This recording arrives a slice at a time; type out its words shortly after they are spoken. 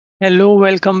Hello,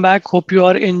 welcome back. Hope you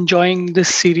are enjoying this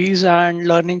series and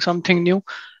learning something new.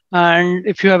 And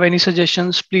if you have any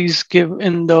suggestions, please give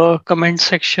in the comment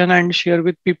section and share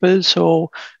with people.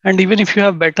 And even if you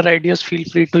have better ideas, feel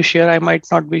free to share. I might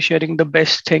not be sharing the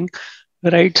best thing,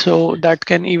 right? So that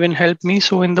can even help me.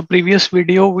 So in the previous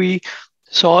video, we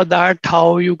saw that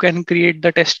how you can create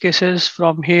the test cases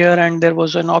from here, and there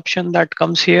was an option that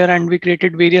comes here, and we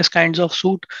created various kinds of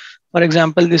suit. For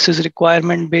example, this is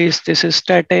requirement based, this is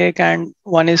static, and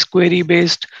one is query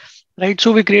based, right?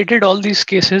 So we created all these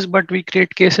cases, but we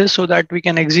create cases so that we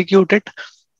can execute it,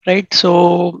 right?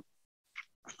 So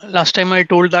last time I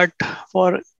told that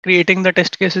for creating the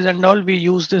test cases and all, we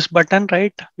use this button,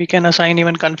 right? We can assign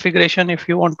even configuration if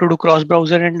you want to do cross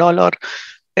browser and all, or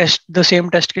test the same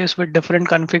test case with different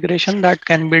configuration. That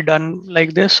can be done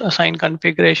like this, assign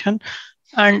configuration.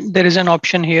 And there is an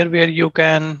option here where you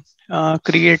can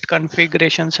create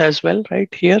configurations as well,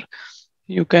 right? Here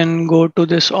you can go to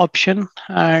this option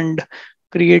and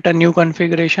create a new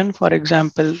configuration. For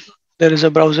example, there is a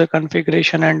browser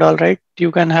configuration and all, right? You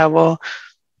can have a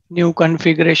new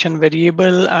configuration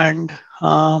variable and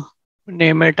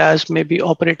name it as maybe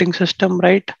operating system,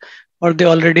 right? Or they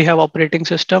already have operating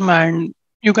system, and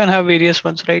you can have various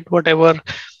ones, right? Whatever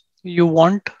you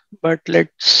want. But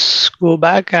let's go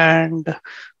back and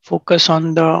focus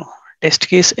on the test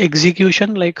case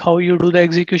execution, like how you do the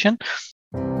execution.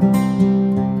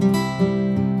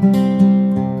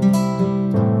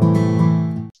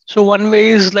 So one way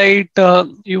is like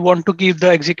you want to keep the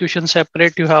execution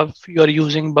separate. You're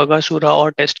using Bagasura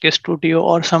or Test Case Studio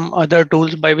or some other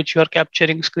tools by which you are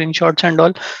capturing screenshots and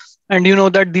all. And you know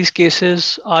that these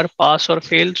cases are pass or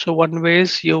fail. So one way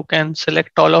is you can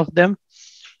select all of them,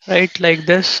 right? Like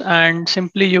this, and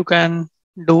simply you can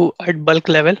do at bulk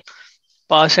level,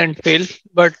 pass and fail.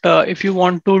 But if you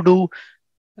want to do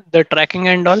the tracking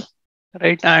and all,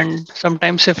 right? And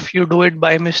sometimes if you do it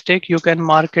by mistake, you can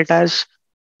mark it as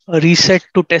reset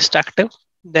to test active.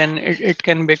 Then it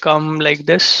can become like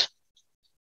this.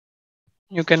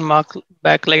 You can mark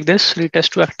back like this,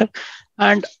 retest to active.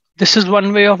 And this is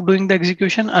one way of doing the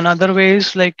execution. Another way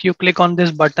is like you click on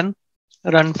this button,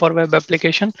 run for web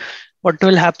application. What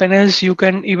will happen is you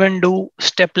can even do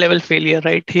step level failure,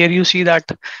 right? Here you see that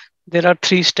there are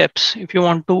three steps. If you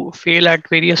want to fail at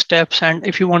various steps, and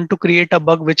if you want to create a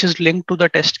bug which is linked to the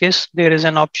test case, there is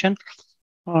an option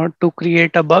to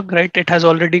create a bug, right? It has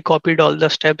already copied all the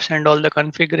steps and all the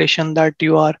configuration that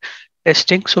you are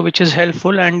testing, so which is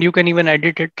helpful, and you can even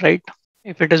edit it, right?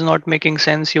 If it is not making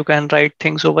sense, you can write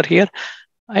things over here.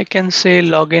 I can say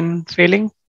login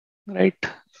failing, right?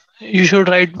 You should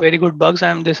write very good bugs,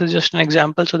 and this is just an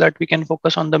example so that we can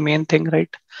focus on the main thing,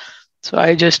 right? So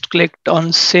I just clicked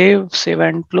on save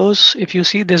and close. If you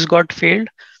see this got failed,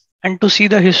 and to see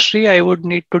the history, I would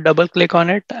need to double click on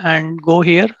it and go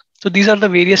here. So these are the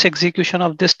various execution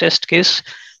of this test case.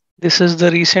 This is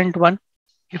the recent one.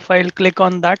 If I'll click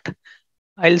on that,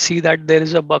 I'll see that there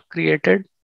is a bug created,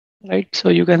 right? So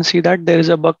you can see that there is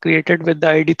a bug created with the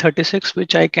ID 36,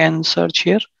 which I can search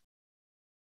here,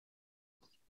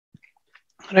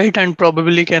 right? And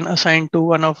probably can assign to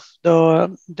one of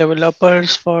the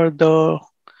developers for the,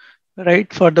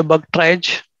 right, for the bug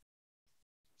triage.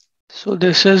 So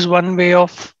this is one way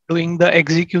of doing the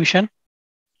execution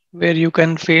where you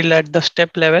can fail at the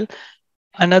step level.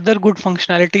 Another good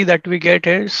functionality that we get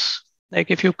is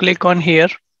like if you click on here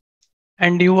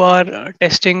and you are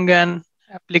testing an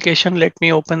application, let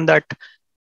me open that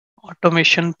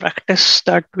automation practice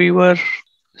that we were.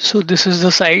 So this is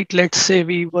the site. Let's say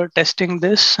we were testing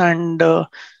this, and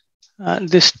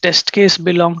this test case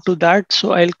belonged to that.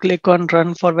 So I'll click on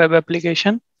run for web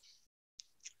application,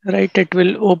 right? It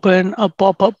will open a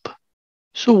pop-up.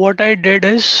 So what I did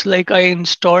is like I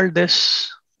installed this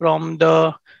from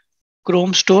the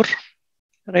Chrome store,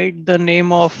 right? The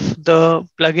name of the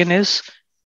plugin is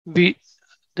we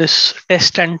this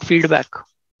test and feedback.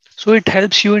 So it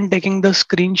helps you in taking the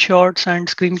screenshots and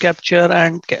screen capture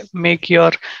and make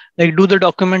your, like, do the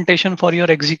documentation for your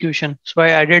execution. So I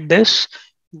added this,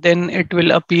 then it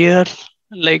will appear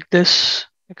like this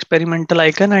experimental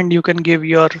icon, and you can give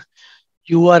your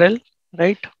URL,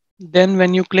 right? Then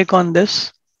when you click on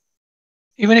this,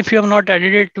 even if you have not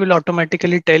added it, it will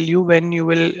automatically tell you when you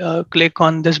will click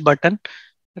on this button,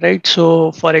 right?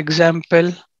 So for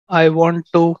example, I want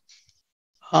to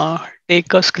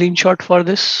take a screenshot for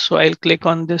this. So I'll click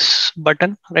on this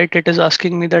button, right? It is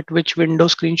asking me that which window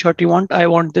screenshot you want. I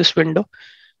want this window,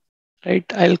 right?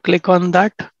 I'll click on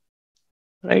that,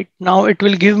 right? Now it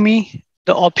will give me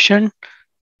the option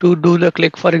to do the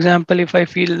click. For example, if I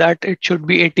feel that it should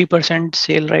be 80%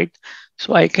 sale, right?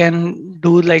 So I can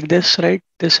do like this, right?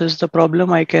 This is the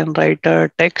problem. I can write a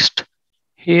text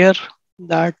here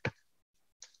that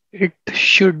it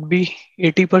should be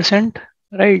 80%,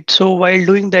 right? So while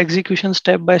doing the execution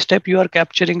step by step, you are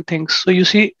capturing things. So you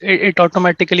see it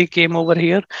automatically came over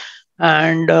here,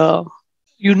 and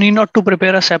you need not to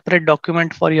prepare a separate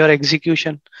document for your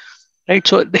execution, right?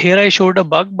 So here I showed a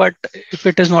bug, but if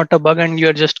it is not a bug and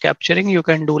you're just capturing, you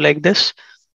can do like this.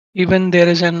 Even there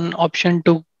is an option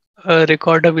to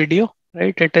record a video,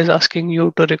 right? It is asking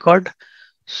you to record.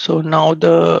 So now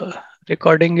the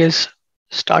recording is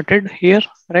started here,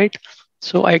 right?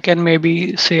 So I can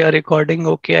maybe say a recording.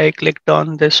 Okay, I clicked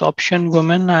on this option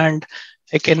woman and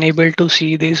I can able to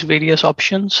see these various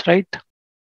options, right?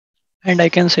 And I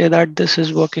can say that this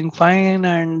is working fine,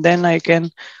 and then I can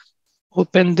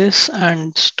open this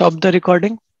and stop the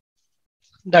recording.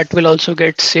 That will also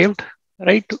get saved,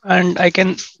 right? And I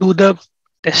can do the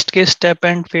test case step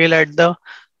and fail at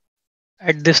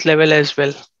this level as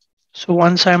well. So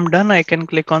once I'm done, I can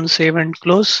click on save and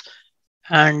close,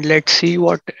 and let's see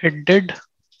what it did.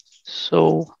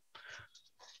 So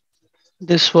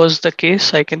this was the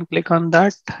case. I can click on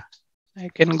that. I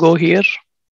can go here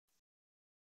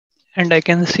and I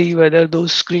can see whether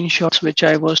those screenshots which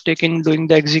I was taking during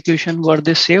the execution, were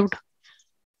they saved?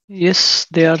 Yes,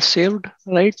 they are saved,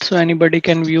 right? So anybody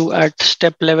can view at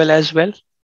step level as well.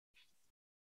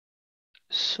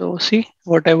 So see,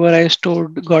 whatever I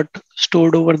stored got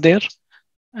stored over there.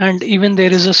 And even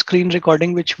there is a screen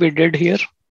recording which we did here,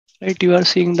 right? You are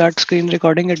seeing that screen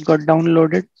recording, it got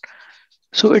downloaded.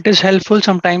 So it is helpful.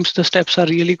 Sometimes the steps are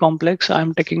really complex.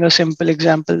 I'm taking a simple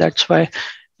example. That's why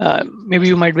maybe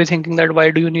you might be thinking that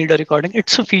why do you need a recording?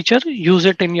 It's a feature. Use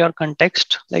it in your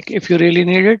context. Like if you really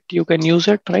need it, you can use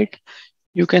it, right?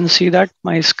 You can see that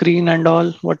my screen and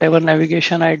all, whatever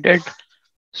navigation I did.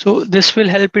 So this will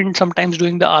help in sometimes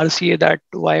doing the RCA, that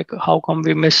why, how come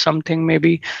we missed something?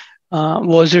 Maybe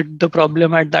was it the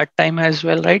problem at that time as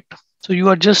well, right? So you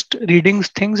are just reading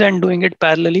things and doing it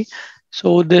parallelly.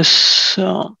 So this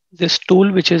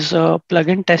tool, which is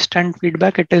plugin test and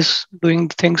feedback, it is doing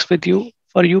things with you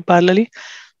for you parallelly.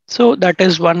 So that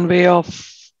is one way of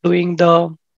doing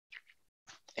the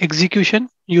execution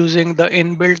using the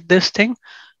inbuilt this thing.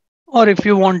 Or if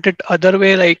you want it other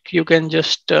way, like you can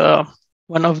just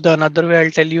one of the another way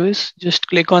I'll tell you is just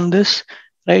click on this,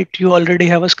 right? You already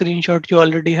have a screenshot, you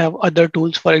already have other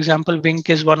tools. For example, Wink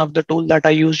is one of the tool that I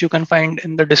use. You can find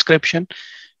in the description,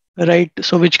 right?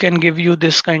 So which can give you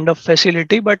this kind of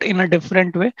facility, but in a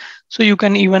different way. So you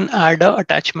can even add a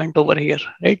attachment over here,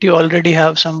 right? You already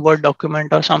have some Word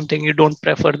document or something, you don't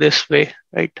prefer this way,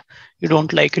 right? You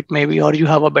don't like it maybe, or you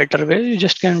have a better way. You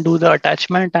just can do the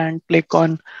attachment and click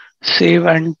on save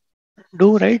and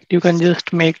do, right? You can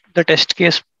just make the test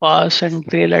case pass and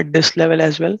fail at this level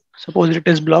as well. Suppose it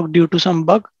is blocked due to some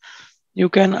bug, you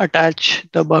can attach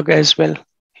the bug as well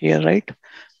here, right?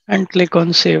 And click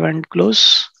on save and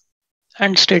close,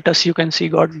 and status you can see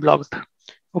got blocked.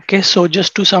 Okay, so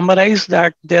just to summarize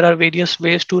that there are various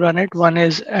ways to run it. One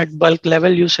is at bulk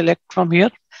level, you select from here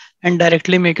and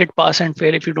directly make it pass and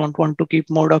fail if you don't want to keep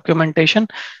more documentation.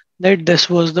 That this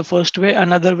was the first way.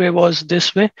 Another way was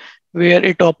this way, where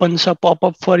it opens a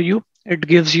pop-up for you. It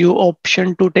gives you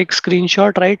option to take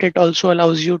screenshot, right? It also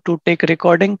allows you to take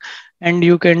recording, and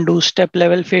you can do step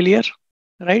level failure,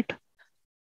 right?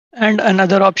 And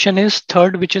another option is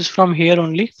third, which is from here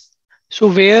only.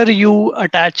 So where you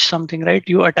attach something, right?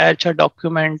 You attach a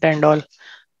document and all,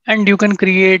 and you can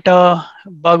create a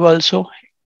bug also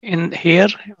in here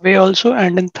way also,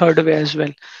 and in third way as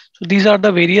well. So these are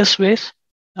the various ways.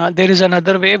 There is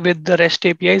another way with the REST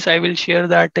APIs. I will share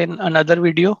that in another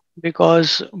video,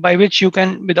 because by which you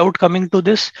can, without coming to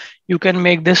this, you can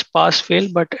make this pass fail,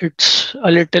 but it's a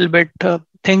little bit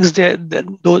things there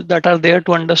those that are there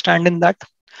to understand in that.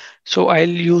 So I'll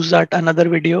use that another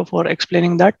video for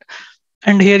explaining that.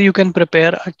 And here you can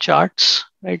prepare a charts,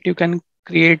 right? You can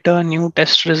create a new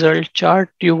test result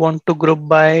chart. You want to group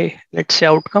by, let's say,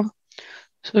 outcome.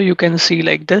 So you can see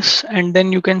like this, and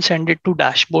then you can send it to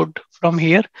dashboard from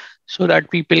here so that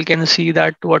people can see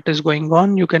that what is going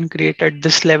on. You can create at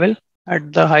this level,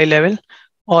 at the high level,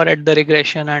 or at the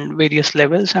regression and various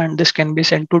levels, and this can be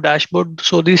sent to dashboard.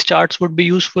 So these charts would be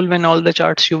useful when all the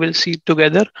charts you will see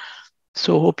together.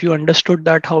 So hope you understood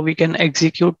that how we can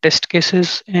execute test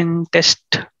cases in test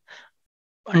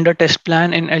under test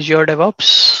plan in Azure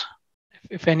DevOps.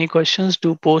 If any questions,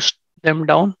 do post them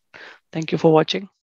down. Thank you for watching.